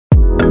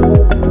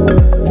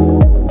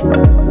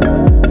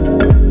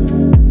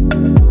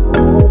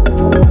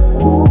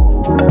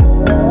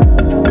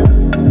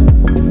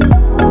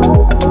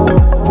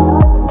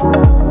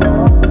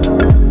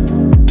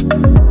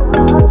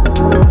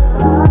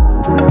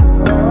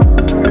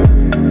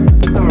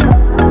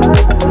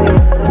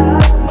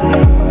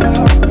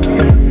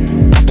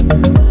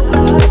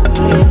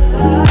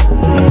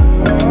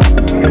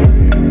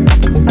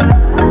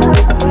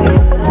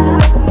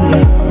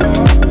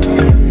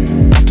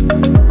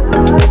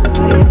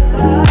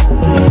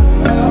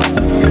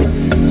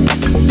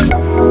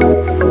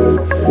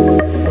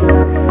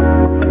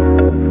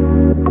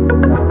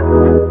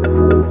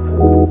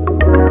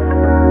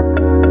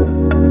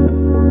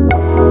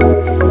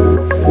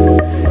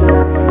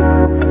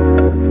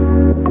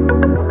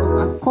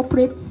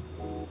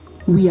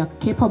we are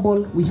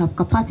capable, we have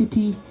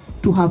capacity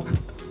to have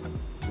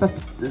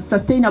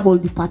sustainable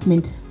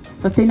department,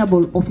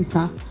 sustainable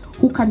officer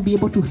who can be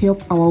able to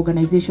help our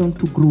organization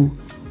to grow.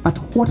 But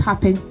what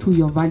happens to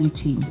your value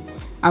chain?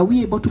 Are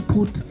we able to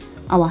put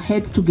our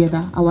heads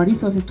together, our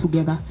resources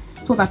together,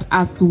 so that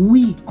as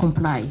we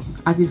comply,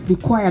 as is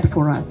required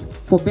for us,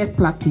 for best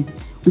practice,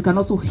 we can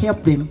also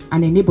help them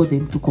and enable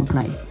them to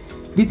comply.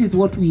 This is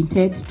what we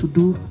intend to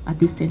do at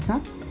this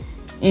center.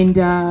 And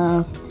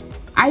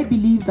I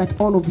believe that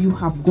all of you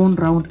have gone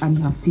round and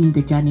you have seen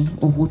the journey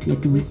of what we are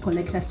doing.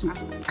 Collectors to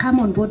come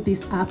on board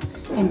this app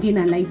and gain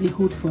a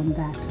livelihood from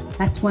that.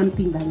 That's one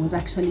thing that was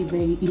actually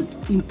very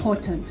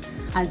important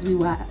as we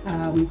were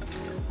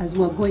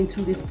going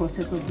through this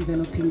process of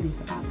developing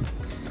this app.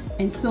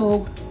 And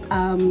so,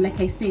 like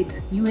I said,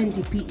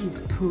 UNDP is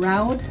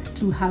proud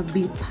to have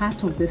been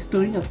part of the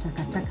story of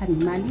TakaTaka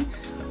Ni Mali.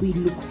 We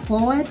look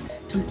forward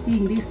to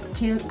seeing this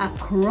scaled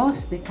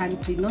across the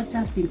country, not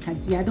just in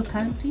Kajiado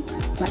County,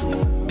 but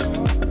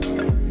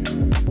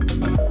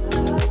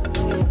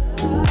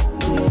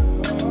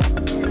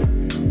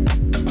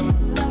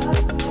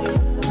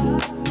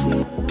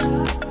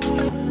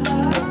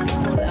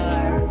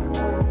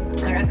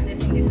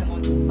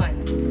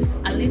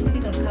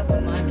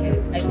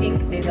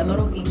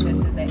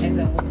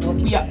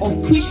we are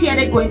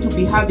officially going to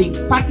be having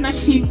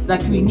partnerships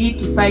that we need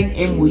to sign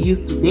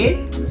MOUs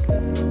today.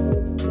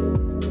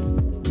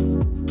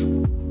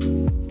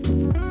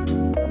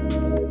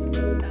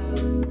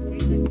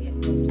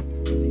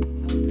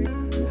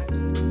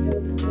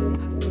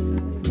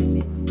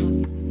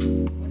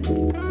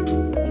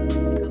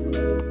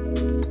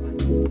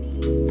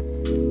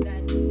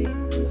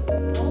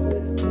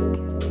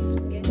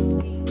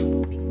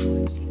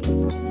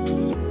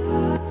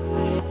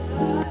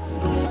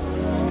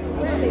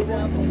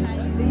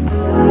 Thank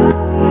you.